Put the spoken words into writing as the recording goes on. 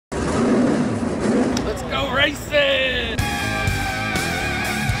Go racing!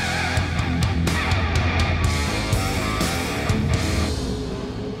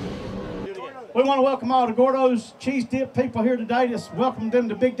 We want to welcome all the Gordo's cheese dip people here today. Just welcome them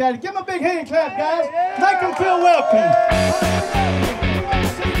to Big Daddy. Give them a big hand clap, guys. Make them feel welcome.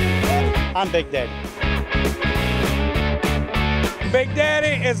 I'm Big Daddy. Big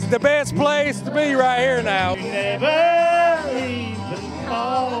Daddy is the best place to be right here now. Never even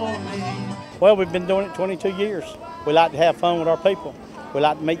call me. Well, we've been doing it 22 years. We like to have fun with our people. We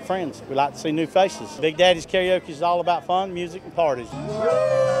like to meet friends. We like to see new faces. Big Daddy's karaoke is all about fun, music, and parties.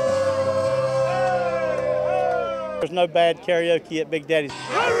 There's no bad karaoke at Big Daddy's.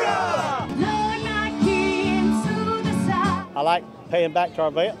 I like paying back to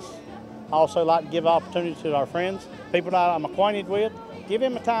our vets. I also like to give opportunity to our friends, people that I'm acquainted with. Give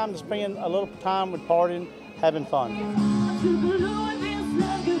them a time to spend a little time with partying, having fun.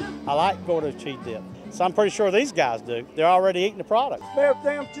 I like Gordo cheese dip. So I'm pretty sure these guys do. They're already eating the product. Best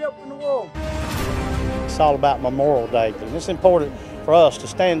damn chip in the world. It's all about Memorial Day, and it's important for us to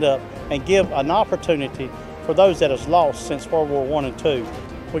stand up and give an opportunity for those that has lost since World War I and II.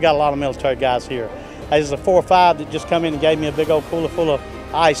 We got a lot of military guys here. There's a 4 or 5 that just come in and gave me a big old cooler full of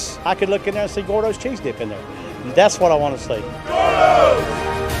ice. I could look in there and see Gordo's cheese dip in there. And that's what I want to see. Gordo!